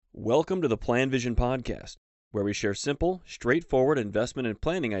Welcome to the Plan Vision Podcast, where we share simple, straightforward investment and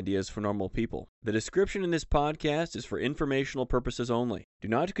planning ideas for normal people. The description in this podcast is for informational purposes only. Do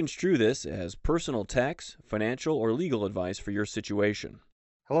not construe this as personal tax, financial, or legal advice for your situation.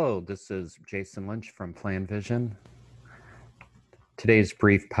 Hello, this is Jason Lynch from Plan Vision. Today's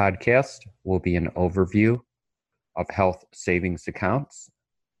brief podcast will be an overview of health savings accounts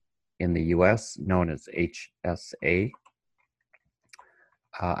in the U.S. known as HSA.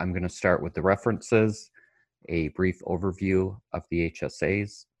 I'm going to start with the references, a brief overview of the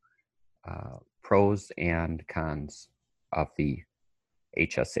HSAs, pros and cons of the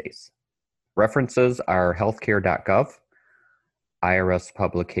HSAs. References are healthcare.gov, IRS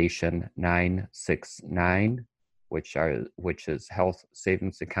publication 969, which is health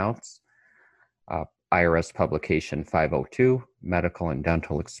savings accounts, IRS publication 502, medical and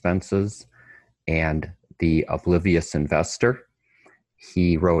dental expenses, and the Oblivious Investor.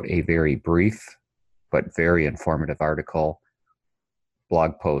 He wrote a very brief but very informative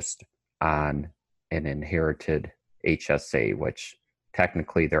blog post on an inherited HSA, which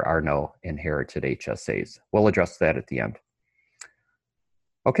technically there are no inherited HSAs. We'll address that at the end.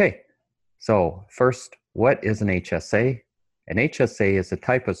 Okay, so first, what is an HSA? An HSA is a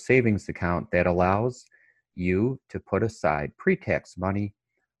type of savings account that allows you to put aside pre-tax money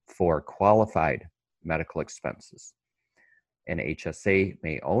for qualified medical expenses. An HSA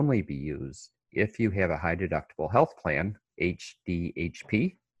may only be used if you have a high deductible health plan,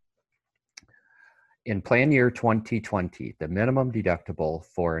 HDHP. In plan year 2020, the minimum deductible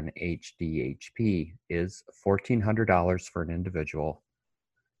for an HDHP is $1,400 for an individual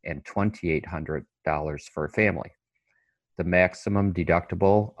and $2,800 for a family. The maximum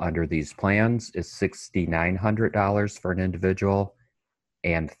deductible under these plans is $6,900 for an individual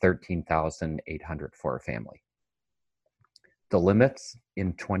and $13,800 for a family. The limits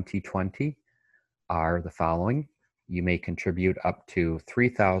in 2020 are the following. You may contribute up to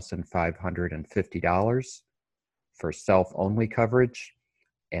 $3,550 for self-only coverage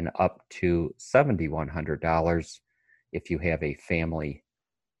and up to $7,100 if you have a family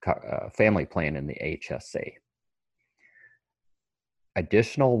plan in the HSA.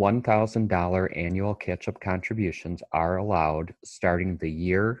 Additional $1,000 annual catch-up contributions are allowed starting the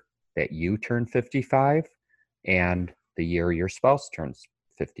year that you turn 55 and the year your spouse turns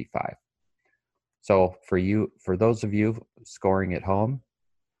 55. So for those of you scoring at home,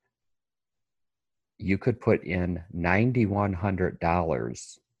 you could put in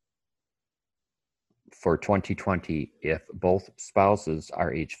 $9,100 for 2020 if both spouses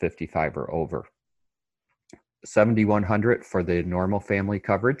are age 55 or over. $7,100 for the normal family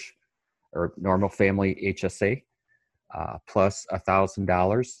coverage or normal family HSA, plus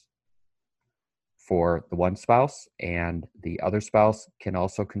 $1,000 for the one spouse, and the other spouse can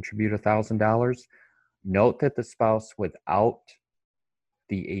also contribute $1,000. Note that the spouse without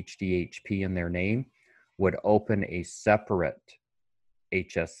the HDHP in their name would open a separate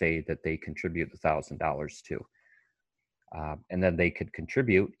HSA that they contribute $1,000 to. And then they could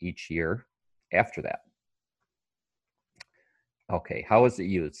contribute each year after that. Okay, how is it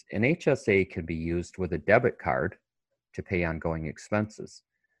used? An HSA can be used with a debit card to pay ongoing expenses.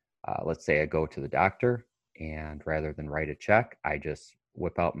 Let's say I go to the doctor, and rather than write a check, I just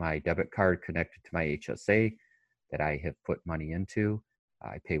whip out my debit card connected to my HSA that I have put money into.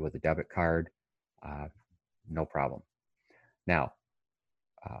 I pay with a debit card, no problem. Now,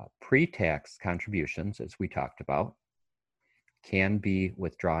 pre-tax contributions, as we talked about, can be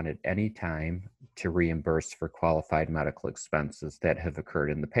withdrawn at any time to reimburse for qualified medical expenses that have occurred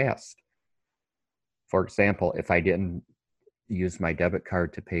in the past. For example, if I didn't use my debit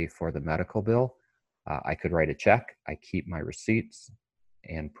card to pay for the medical bill, I could write a check. I keep my receipts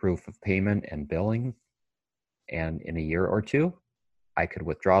and proof of payment and billing, and in a year or two, I could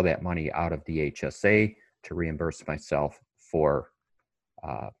withdraw that money out of the HSA to reimburse myself for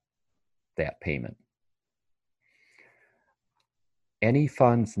that payment. Any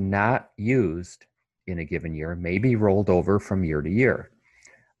funds not used in a given year may be rolled over from year to year.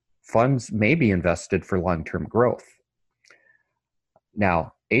 Funds may be invested for long-term growth.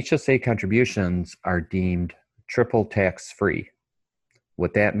 Now, HSA contributions are deemed triple tax-free.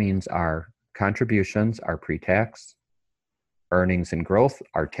 What that means are contributions are pre-tax, earnings and growth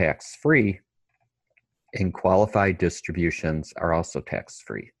are tax-free, and qualified distributions are also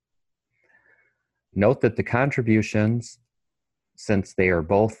tax-free. Note that the contributions, since they are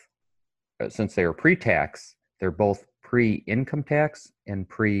pre-tax, they're both pre-income tax and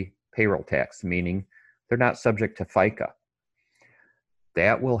pre-payroll tax, meaning they're not subject to FICA.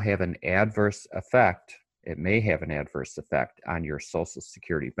 That will have an adverse effect it may have an adverse effect on your Social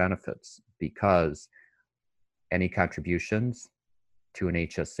Security benefits because any contributions to an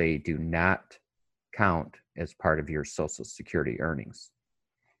HSA do not count as part of your Social Security earnings.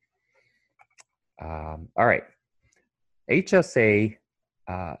 All right. HSA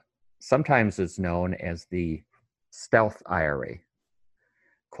sometimes is known as the stealth IRA.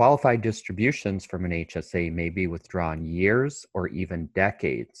 Qualified distributions from an HSA may be withdrawn years or even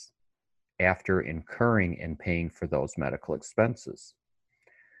decades after incurring and paying for those medical expenses.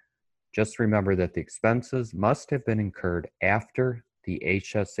 Just remember that the expenses must have been incurred after the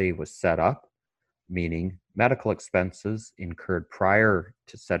HSA was set up, meaning medical expenses incurred prior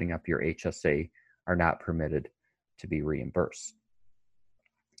to setting up your HSA are not permitted to be reimbursed.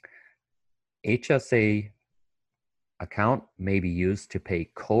 HSA account may be used to pay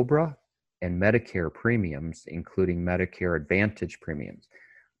COBRA and Medicare premiums, including Medicare Advantage premiums,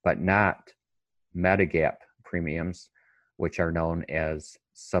 but not Medigap premiums, which are known as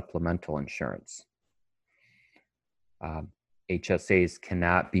supplemental insurance. HSAs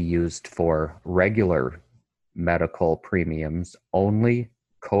cannot be used for regular medical premiums, only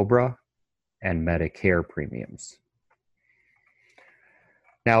COBRA and Medicare premiums.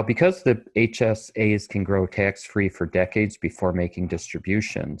 Now, because the HSAs can grow tax-free for decades before making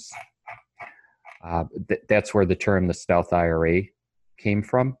distributions, that's where the term the stealth IRA came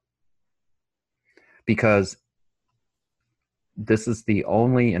from, because this is the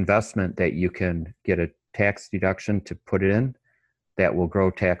only investment that you can get a tax deduction to put it in that will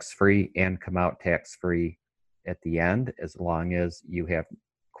grow tax-free and come out tax-free at the end, as long as you have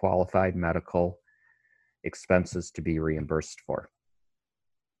qualified medical expenses to be reimbursed for.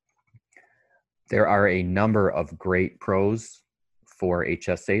 There are a number of great pros for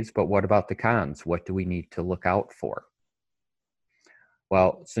HSAs, but what about the cons? What do we need to look out for?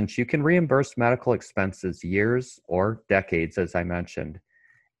 Well, since you can reimburse medical expenses years or decades, as I mentioned,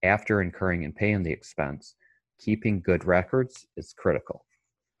 after incurring and paying the expense, keeping good records is critical.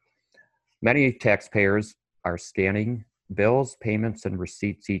 Many taxpayers are scanning bills, payments, and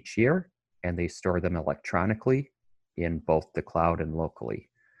receipts each year, and they store them electronically in both the cloud and locally.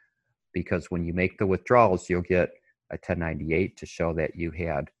 Because when you make the withdrawals, you'll get a 1098 to show that you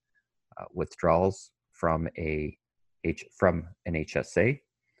had withdrawals from an HSA,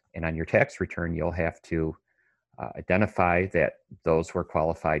 and on your tax return, you'll have to identify that those were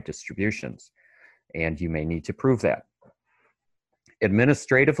qualified distributions, and you may need to prove that.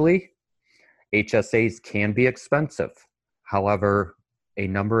 Administratively, HSAs can be expensive. However, a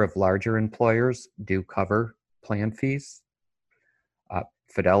number of larger employers do cover plan fees.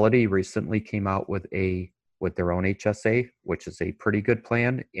 Fidelity recently came out with their own HSA, which is a pretty good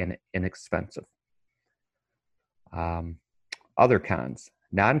plan and inexpensive. Other cons: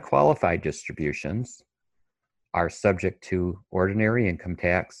 non-qualified distributions are subject to ordinary income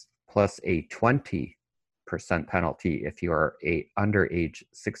tax plus a 20% penalty if you are under age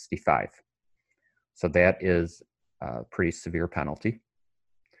 65. So that is a pretty severe penalty.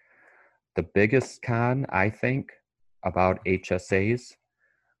 The biggest con, I think, about HSAs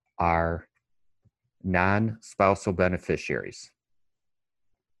are non-spousal beneficiaries.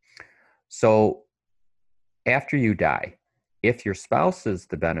 So after you die, if your spouse is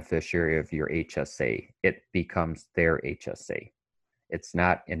the beneficiary of your HSA, it becomes their HSA. It's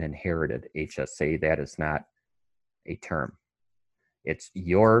not an inherited HSA. That is not a term. It's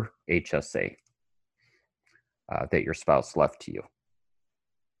your HSA that your spouse left to you.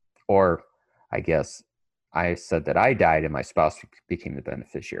 Or I guess I said that I died and my spouse became the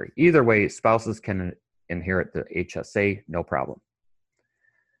beneficiary. Either way, spouses can inherit the HSA, no problem.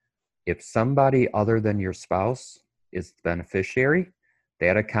 If somebody other than your spouse is the beneficiary,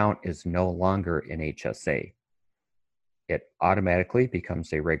 that account is no longer an HSA. It automatically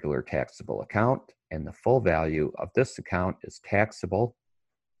becomes a regular taxable account, and the full value of this account is taxable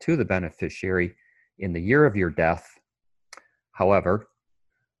to the beneficiary in the year of your death. However,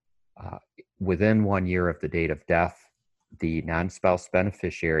 within 1 year of the date of death, the non-spouse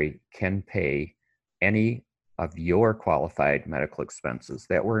beneficiary can pay any of your qualified medical expenses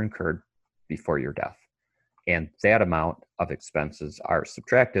that were incurred before your death. And that amount of expenses are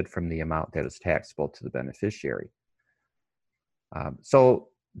subtracted from the amount that is taxable to the beneficiary. So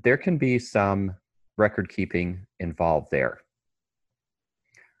there can be some record keeping involved there.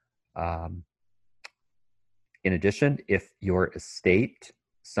 In addition, if your estate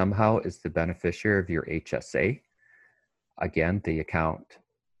somehow is the beneficiary of your HSA, again, the account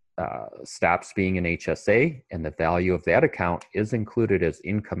stops being an HSA, and the value of that account is included as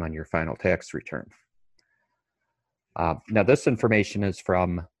income on your final tax return. Now, this information is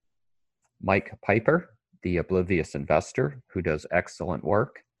from Mike Piper The Oblivious Investor, who does excellent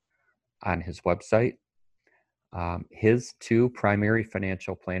work on his website. His two primary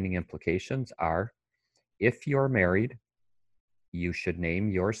financial planning implications are: if you're married, you should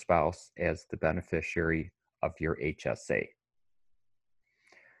name your spouse as the beneficiary of your HSA.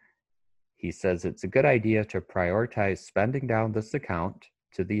 He says it's a good idea to prioritize spending down this account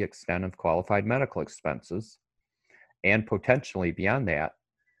to the extent of qualified medical expenses, and potentially beyond that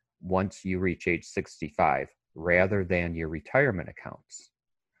once you reach age 65, rather than your retirement accounts.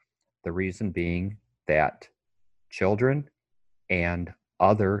 The reason being that children and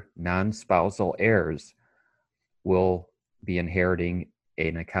other non-spousal heirs will be inheriting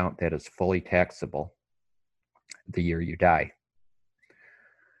an account that is fully taxable the year you die.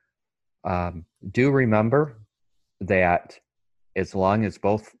 Do remember that as long as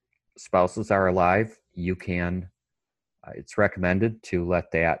both spouses are alive, you can, it's recommended to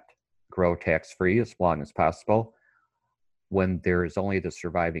let that grow tax-free as long as possible. When there is only the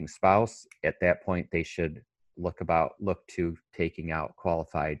surviving spouse, at that point they should look to taking out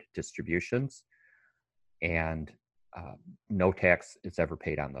qualified distributions, and no tax is ever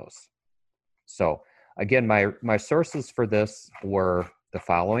paid on those. So again, my sources for this were the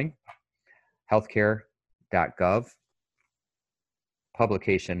following: healthcare.gov,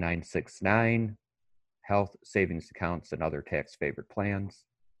 publication 969, Health Savings Accounts and Other Tax Favored Plans,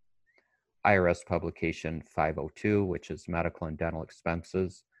 IRS publication 502, which is medical and dental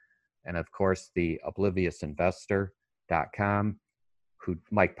expenses, and of course the obliviousInvestor.com, who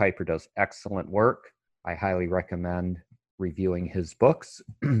Mike Piper does excellent work. I highly recommend reviewing his books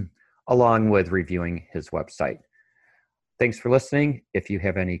along with reviewing his website. Thanks for listening. If you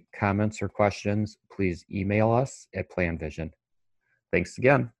have any comments or questions, please email us at PlanVision. Thanks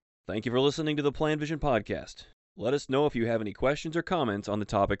again. Thank you for listening to the Plan Vision podcast. Let us know if you have any questions or comments on the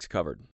topics covered.